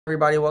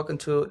Everybody, welcome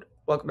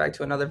back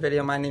to another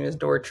video. My name is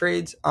Nour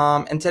Trades.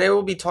 And today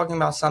we'll be talking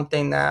about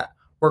something that's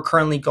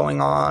currently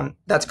going on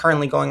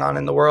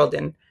in the world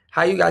and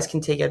how you guys can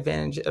take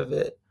advantage of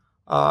it.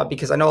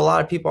 Because I know a lot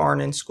of people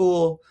aren't in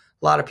school,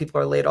 a lot of people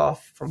are laid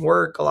off from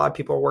work, a lot of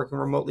people are working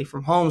remotely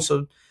from home.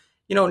 So,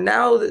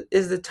 now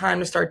is the time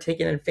to start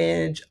taking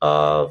advantage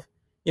of,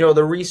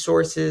 the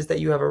resources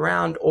that you have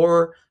around,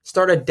 or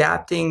start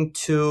adapting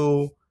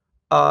to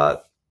uh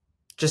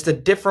just a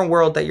different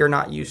world that you're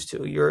not used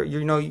to.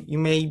 You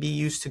may be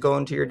used to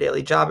going to your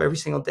daily job every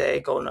single day,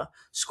 going to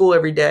school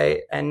every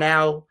day, and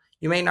now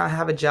you may not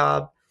have a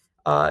job,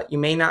 you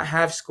may not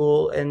have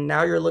school, and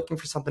now you're looking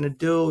for something to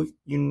do.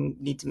 You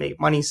need to make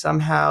money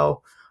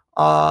somehow,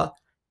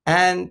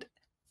 and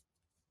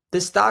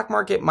the stock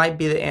market might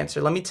be the answer.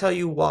 Let me tell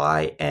you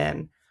why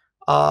and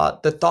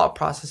the thought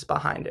process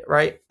behind it.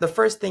 Right, the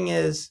first thing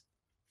is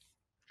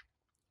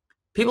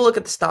people look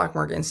at the stock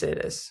market and say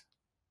this: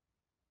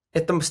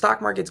 if the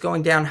stock market's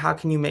going down, how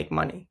can you make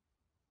money?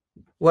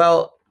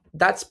 Well,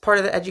 that's part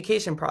of the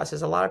education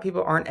process. A lot of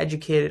people aren't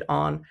educated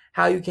on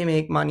how you can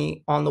make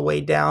money on the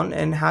way down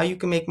and how you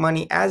can make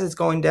money as it's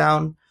going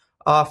down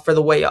for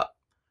the way up,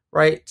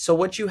 right? So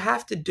what you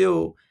have to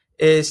do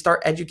is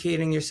start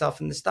educating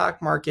yourself in the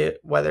stock market,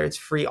 whether it's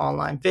free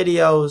online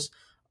videos,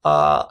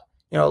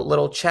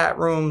 little chat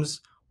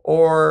rooms,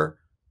 or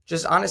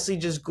just honestly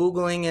just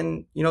Googling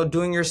and,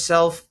 doing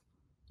yourself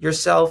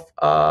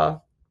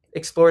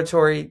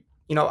exploratory,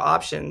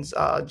 options,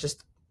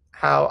 just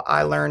how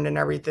I learned and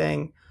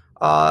everything,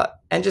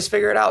 and just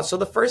figure it out. So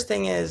the first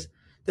thing is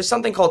there's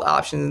something called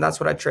options, and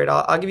that's what I trade.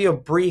 I'll give you a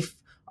brief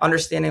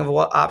understanding of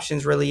what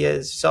options really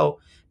is.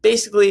 So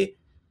basically,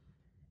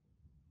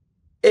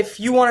 if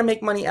you want to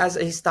make money as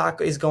a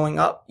stock is going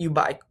up, you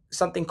buy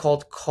something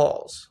called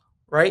calls,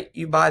 right?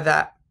 You buy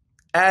that.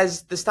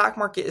 As the stock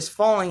market is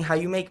falling, how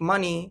you make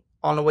money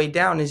on the way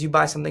down is you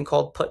buy something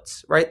called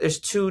puts, right? There's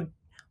two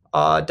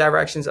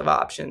directions of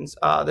options.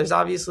 There's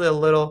obviously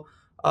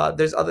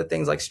there's other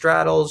things like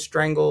straddles,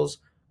 strangles,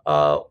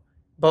 but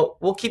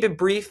we'll keep it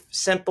brief,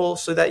 simple,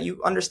 so that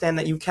you understand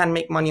that you can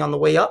make money on the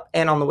way up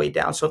and on the way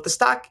down. So if the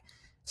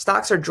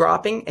stocks are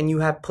dropping and you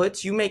have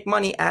puts, you make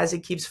money as it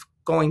keeps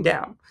going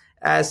down.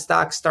 As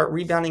stocks start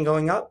rebounding,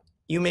 going up,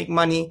 you make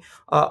money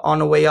on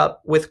the way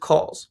up with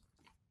calls.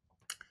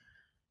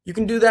 You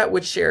can do that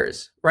with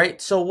shares,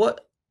 right? So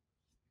what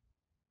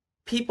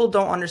people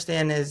don't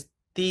understand is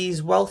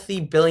these wealthy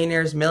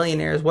billionaires,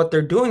 millionaires, what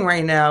they're doing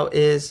right now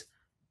is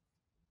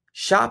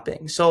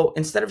shopping. So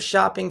instead of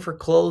shopping for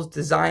clothes,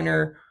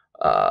 designer,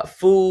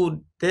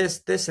 food,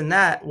 this and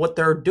that, what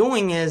they're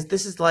doing is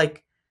this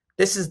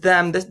is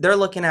them. They're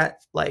looking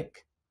at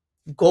like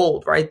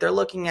gold, right? They're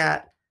looking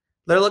at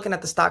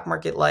the stock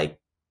market like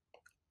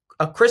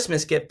a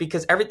Christmas gift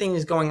because everything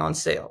is going on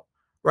sale,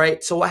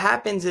 right? So what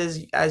happens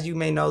is, as you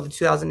may know, the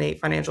 2008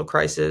 financial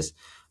crisis,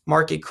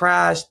 market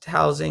crashed,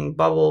 housing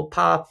bubble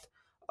popped.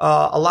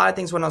 A lot of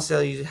things went on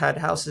sale. You had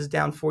houses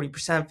down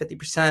 40%,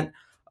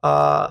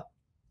 50%.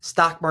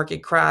 Stock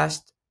market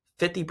crashed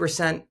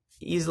 50%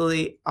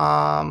 easily.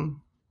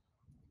 And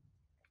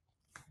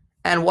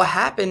what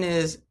happens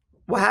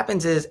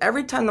is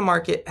every time the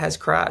market has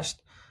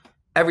crashed,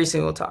 every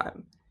single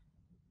time,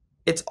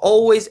 it's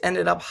always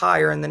ended up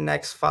higher in the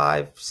next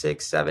 5,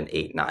 6, 7,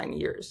 8, 9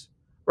 years,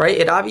 right?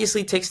 It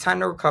obviously takes time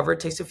to recover. It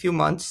takes a few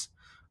months,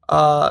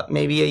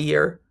 maybe a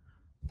year.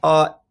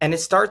 And it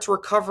starts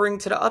recovering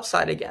to the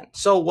upside again.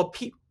 So what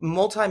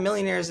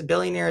multimillionaires,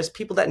 billionaires,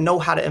 people that know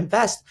how to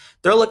invest,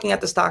 they're looking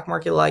at the stock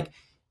market like,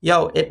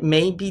 yo, it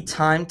may be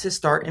time to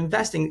start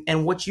investing.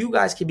 And what you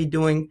guys could be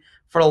doing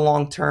for the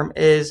long term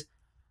is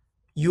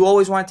you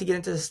always wanted to get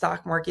into the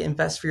stock market,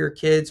 invest for your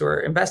kids or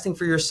investing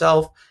for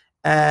yourself,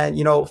 and,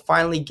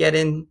 finally get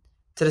into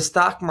the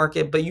stock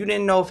market, but you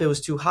didn't know if it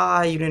was too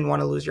high. You didn't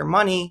want to lose your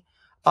money.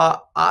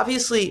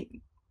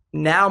 Obviously,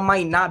 now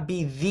might not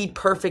be the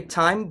perfect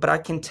time, but I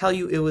can tell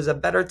you it was a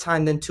better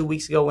time than 2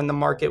 weeks ago when the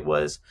market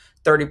was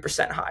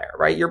 30% higher,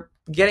 right? You're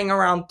getting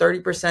around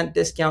 30%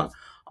 discount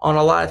on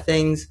a lot of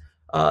things.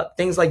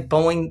 Things like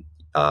Boeing,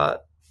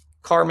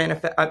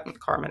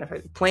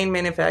 plane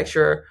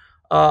manufacturer,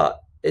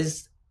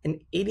 is an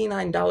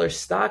 $89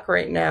 stock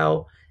right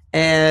now,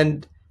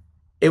 and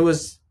it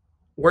was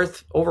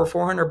worth over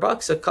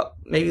 $400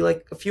 maybe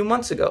like a few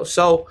months ago.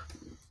 So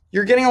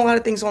you're getting a lot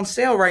of things on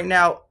sale right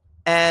now,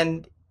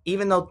 and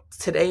even though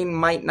today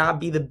might not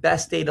be the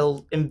best day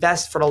to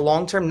invest for the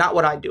long term, not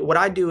what I do. What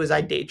I do is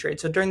I day trade.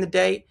 So during the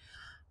day,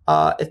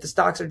 if the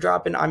stocks are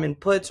dropping, I'm in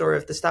puts, or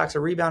if the stocks are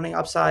rebounding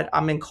upside,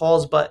 I'm in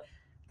calls. But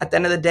at the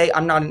end of the day,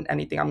 I'm not in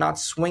anything. I'm not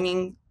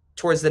swinging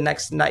towards the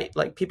next night.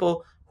 Like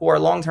people who are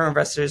long-term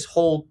investors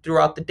hold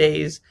throughout the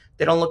days.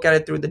 They don't look at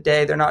it through the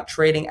day. They're not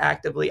trading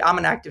actively. I'm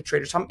an active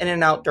trader, so I'm in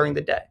and out during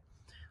the day.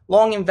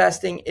 Long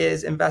investing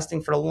is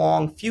investing for the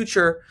long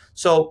future.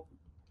 So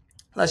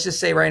let's just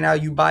say right now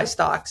you buy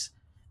stocks.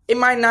 It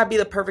might not be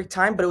the perfect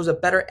time, but it was a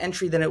better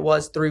entry than it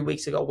was 3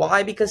 weeks ago.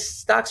 Why? Because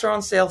stocks are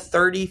on sale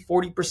 30,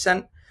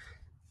 40%.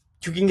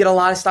 You can get a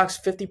lot of stocks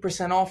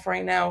 50% off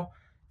right now.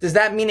 Does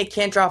that mean it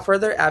can't drop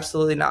further?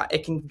 Absolutely not.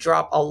 It can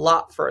drop a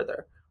lot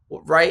further,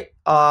 right?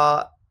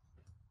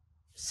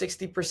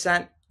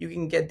 60%, you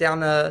can get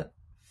down to,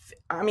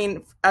 I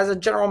mean, as a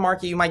general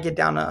market, you might get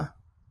down to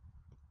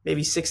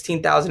maybe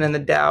 16,000 in the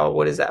Dow.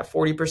 What is that,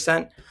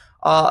 40%?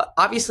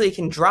 Obviously, it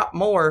can drop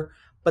more,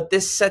 but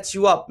this sets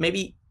you up.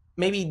 Maybe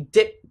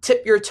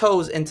tip your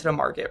toes into the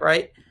market,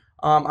 right?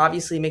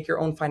 Obviously, make your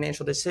own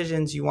financial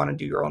decisions. You want to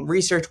do your own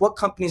research. What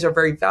companies are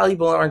very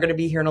valuable and are going to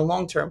be here in the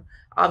long term?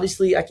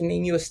 Obviously, I can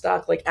name you a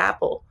stock like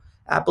Apple.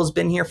 Apple's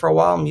been here for a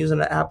while. I'm using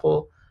the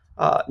Apple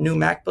new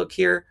MacBook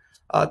here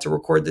to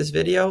record this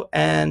video,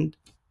 and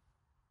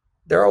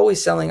they're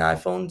always selling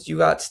iPhones. You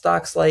got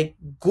stocks like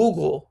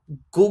Google.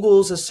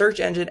 Google's a search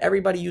engine.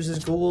 Everybody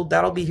uses Google.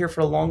 That'll be here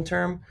for the long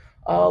term.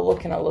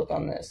 What can I look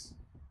on this?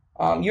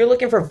 You're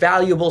looking for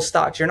valuable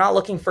stocks. You're not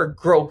looking for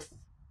growth.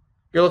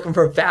 You're looking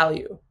for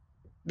value,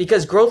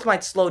 because growth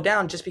might slow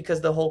down just because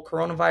the whole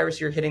coronavirus,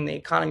 you're hitting the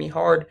economy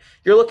hard.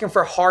 You're looking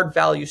for hard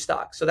value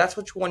stocks. So that's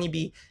what you want to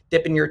be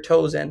dipping your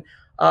toes in.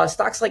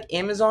 Stocks like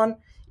Amazon,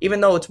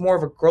 even though it's more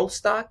of a growth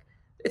stock,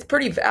 it's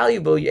pretty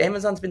valuable.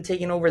 Amazon's been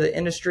taking over the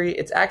industry.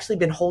 It's actually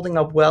been holding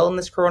up well in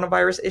this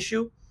coronavirus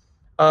issue.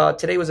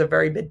 Today was a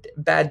very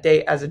bad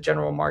day as a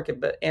general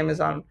market, but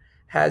Amazon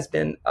has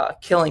been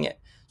killing it.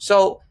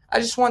 So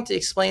I just want to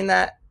explain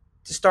that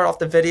to start off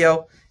the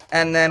video,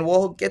 and then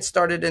we'll get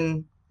started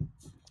and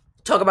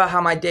talk about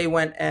how my day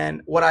went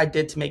and what I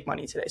did to make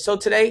money today. So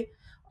today,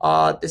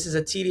 this is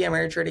a TD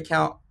Ameritrade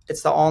account.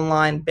 It's the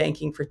online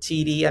banking for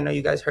TD. I know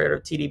you guys heard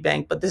of TD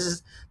Bank, but this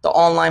is the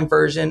online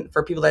version.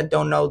 For people that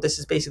don't know, this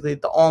is basically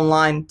the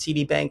online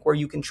TD Bank where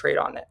you can trade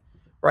on it,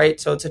 right?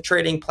 So it's a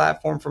trading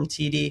platform from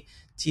TD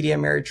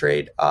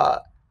Ameritrade.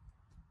 I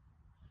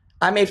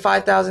made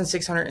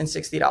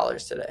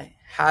 $5,660 today.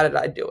 How did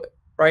I do it,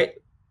 right?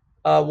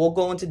 We'll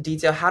go into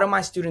detail. How do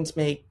my students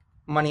make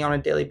money on a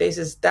daily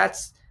basis?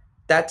 That's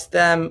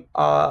them,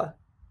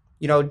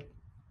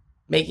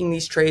 making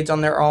these trades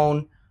on their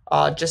own.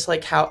 Just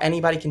like how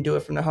anybody can do it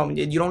from their home.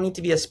 You don't need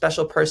to be a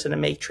special person to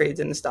make trades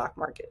in the stock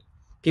market.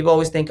 People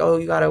always think, oh,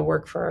 you got to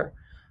work for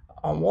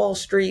on Wall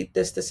Street,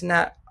 this, and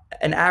that.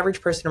 An average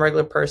person, a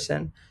regular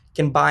person,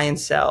 can buy and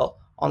sell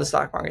on the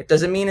stock market.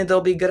 Does it mean that they'll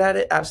be good at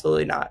it?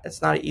 Absolutely not.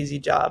 It's not an easy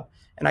job,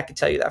 and I can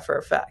tell you that for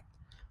a fact.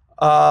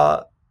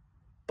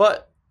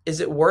 But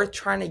is it worth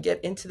trying to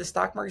get into the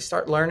stock market,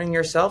 start learning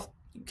yourself?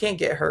 You can't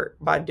get hurt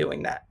by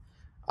doing that.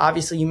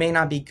 Obviously, you may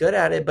not be good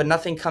at it, but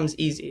nothing comes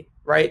easy,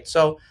 right?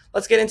 So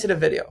let's get into the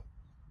video.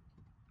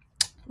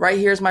 Right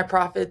here's my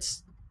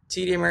profits.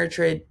 TD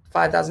Ameritrade,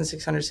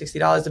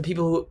 $5,660.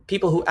 The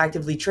people who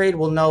actively trade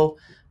will know.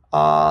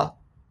 I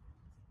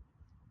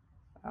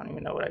don't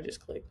even know what I just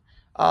clicked.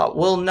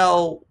 Will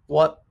know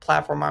what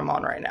platform I'm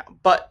on right now.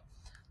 But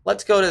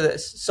let's go to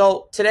this.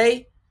 So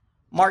today,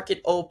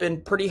 market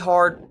opened pretty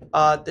hard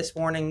this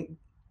morning,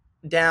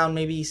 down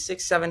maybe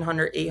 600,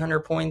 700, 800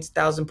 points,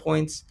 1,000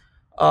 points.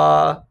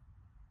 A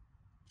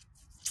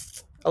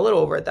little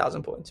over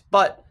 1,000 points.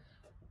 But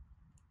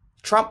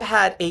Trump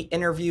had an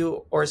interview,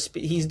 or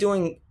he's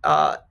doing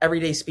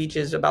everyday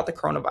speeches about the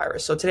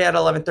coronavirus. So today at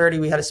 11:30,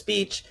 we had a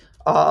speech.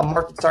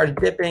 Market started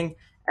dipping,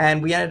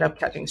 and we ended up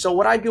catching. So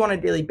what I do on a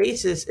daily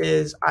basis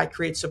is I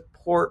create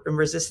support and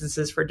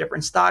resistances for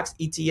different stocks,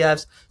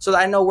 ETFs, so that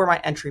I know where my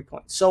entry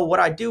points. So what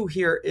I do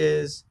here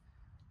is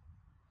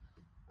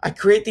I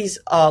create these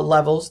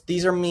levels.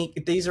 These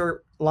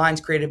are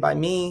lines created by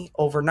me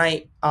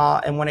overnight.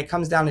 And when it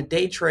comes down to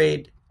day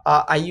trade,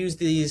 I use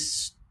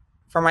these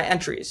for my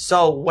entries.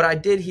 So what I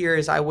did here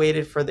is I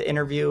waited for the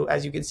interview.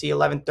 As you can see,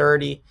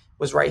 11:30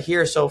 was right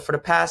here. So for the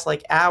past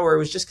hour, it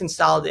was just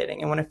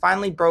consolidating. And when it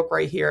finally broke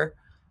right here,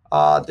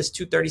 this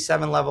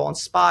 237 level on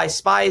SPY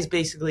is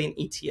basically an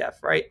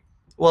ETF, right?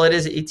 Well, it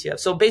is an ETF.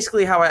 So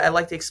basically how I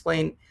like to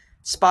explain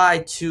SPY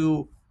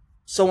to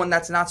someone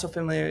that's not so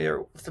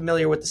familiar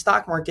with the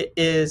stock market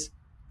is,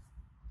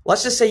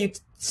 let's just say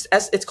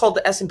it's called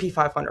the S&P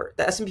 500.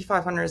 The S&P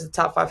 500 is the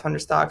top 500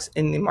 stocks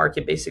in the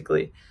market,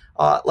 basically.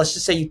 Let's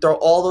just say you throw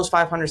all those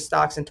 500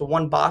 stocks into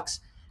one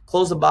box,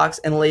 close the box,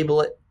 and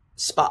label it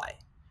SPY.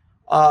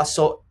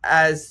 So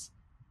as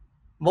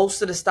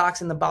most of the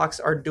stocks in the box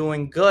are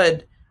doing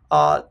good,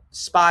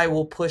 SPY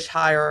will push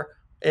higher,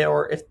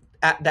 or if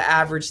the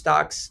average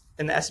stocks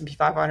in the S&P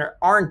 500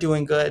 aren't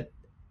doing good,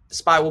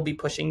 SPY will be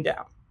pushing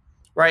down,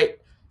 right?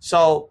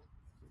 So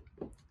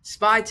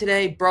SPY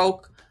today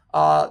broke.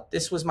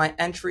 This was my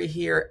entry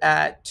here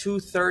at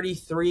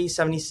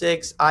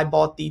 233.76. I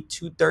bought the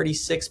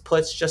 236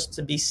 puts just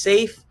to be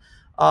safe.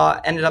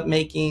 Ended up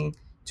making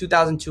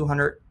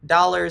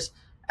 $2,200.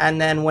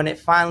 And then when it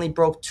finally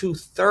broke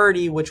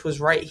 230, which was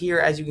right here,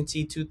 as you can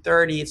see,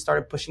 230, it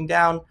started pushing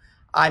down.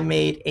 I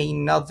made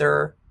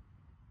another,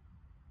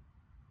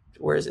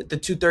 where is it? The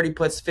 230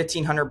 puts,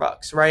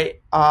 $1,500,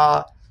 right?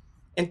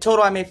 In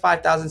total, I made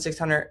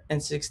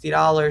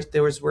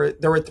 $5,660.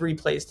 There were 3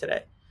 plays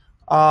today.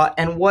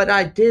 And what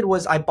I did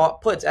was I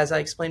bought puts. As I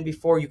explained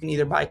before, you can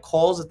either buy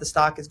calls if the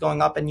stock is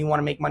going up and you want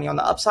to make money on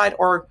the upside,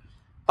 or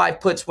buy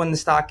puts when the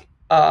stock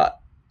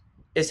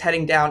is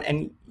heading down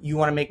and you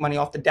want to make money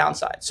off the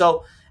downside.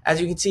 So as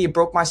you can see, it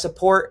broke my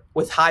support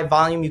with high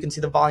volume. You can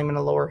see the volume in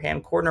the lower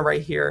hand corner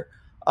right here.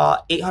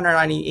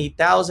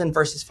 898,000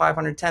 versus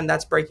 510.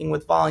 That's breaking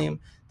with volume.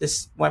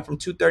 This went from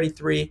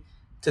 233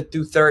 to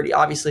 230.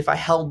 Obviously, if I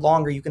held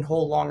longer, you can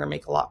hold longer,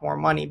 make a lot more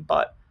money.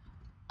 But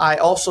I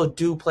also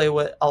do play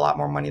with a lot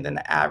more money than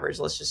the average.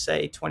 Let's just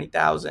say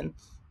 20,000.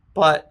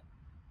 But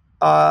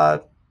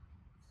a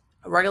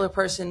regular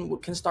person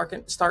can start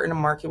in a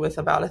market with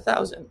about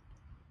 1,000,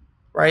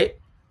 right?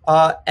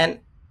 And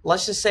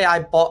let's just say I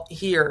bought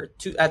here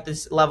at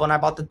this level and I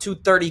bought the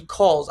 230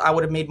 calls. I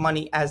would have made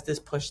money as this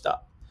pushed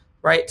up,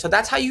 right? So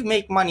that's how you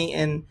make money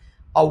in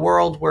a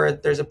world where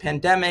there's a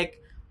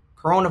pandemic,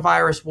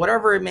 coronavirus,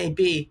 whatever it may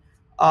be,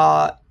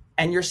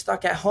 and you're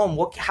stuck at home.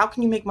 How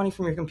can you make money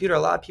from your computer? A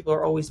lot of people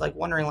are always like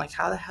wondering, like,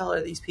 how the hell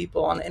are these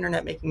people on the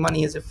internet making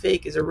money? Is it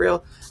fake? Is it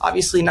real?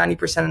 Obviously,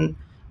 90%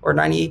 or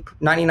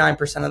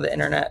 99% of the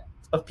internet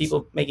of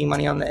people making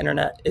money on the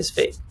internet is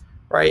fake,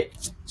 right?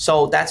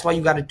 So that's why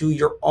you got to do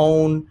your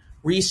own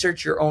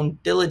research, your own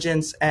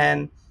diligence,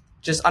 and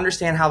just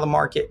understand how the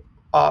market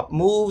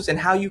moves and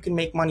how you can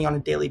make money on a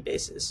daily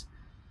basis.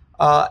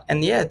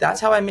 And yeah, that's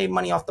how I made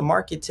money off the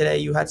market today.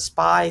 You had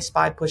SPY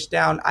pushed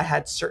down. I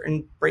had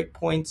certain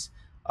breakpoints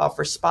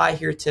for SPY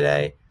here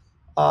today,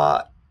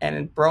 and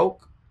it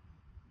broke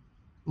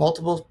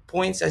multiple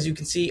points. As you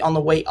can see on the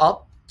way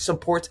up,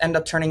 supports end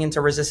up turning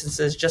into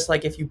resistances, just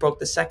like if you broke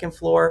the second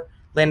floor,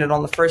 landed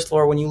on the first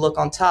floor. When you look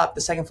on top, the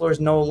second floor is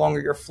no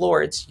longer your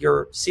floor, it's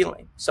your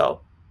ceiling.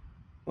 So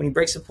when you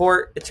break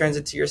support, it turns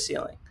into your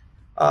ceiling.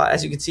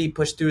 As you can see,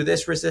 pushed through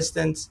this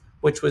resistance,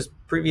 which was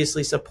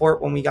previously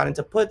support when we got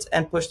into puts,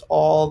 and pushed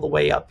all the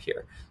way up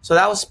here. So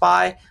that was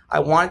SPY. I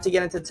wanted to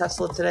get into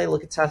Tesla today.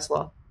 Look at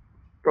Tesla.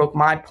 Broke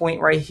my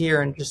point right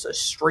here and just a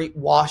straight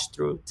wash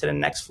through to the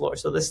next floor.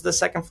 So this is the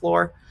second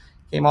floor,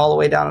 came all the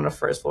way down on the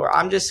first floor.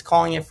 I'm just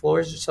calling it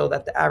floors so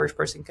that the average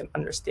person can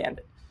understand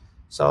it.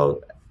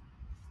 So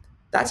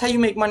that's how you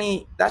make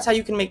money. That's how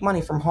you can make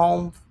money from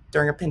home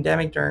during a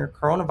pandemic, during a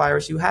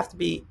coronavirus. You have to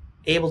be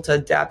able to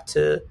adapt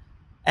to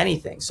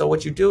anything. So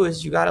what you do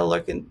is you got to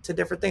look into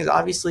different things.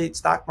 Obviously,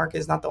 stock market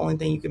is not the only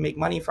thing you can make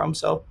money from.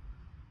 So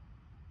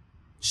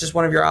it's just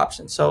one of your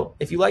options. So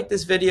if you like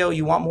this video,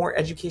 you want more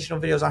educational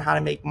videos on how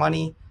to make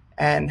money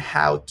and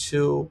how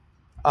to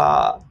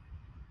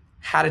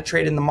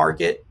trade in the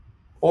market,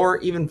 or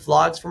even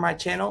vlogs for my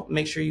channel,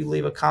 make sure you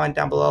leave a comment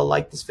down below,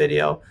 like this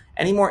video.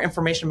 Any more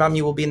information about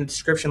me will be in the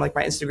description, like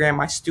my Instagram,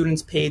 my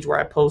students page where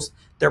I post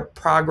their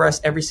progress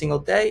every single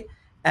day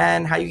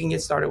and how you can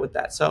get started with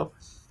that. So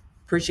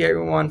appreciate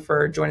everyone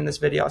for joining this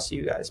video. I'll see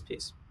you guys.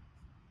 Peace.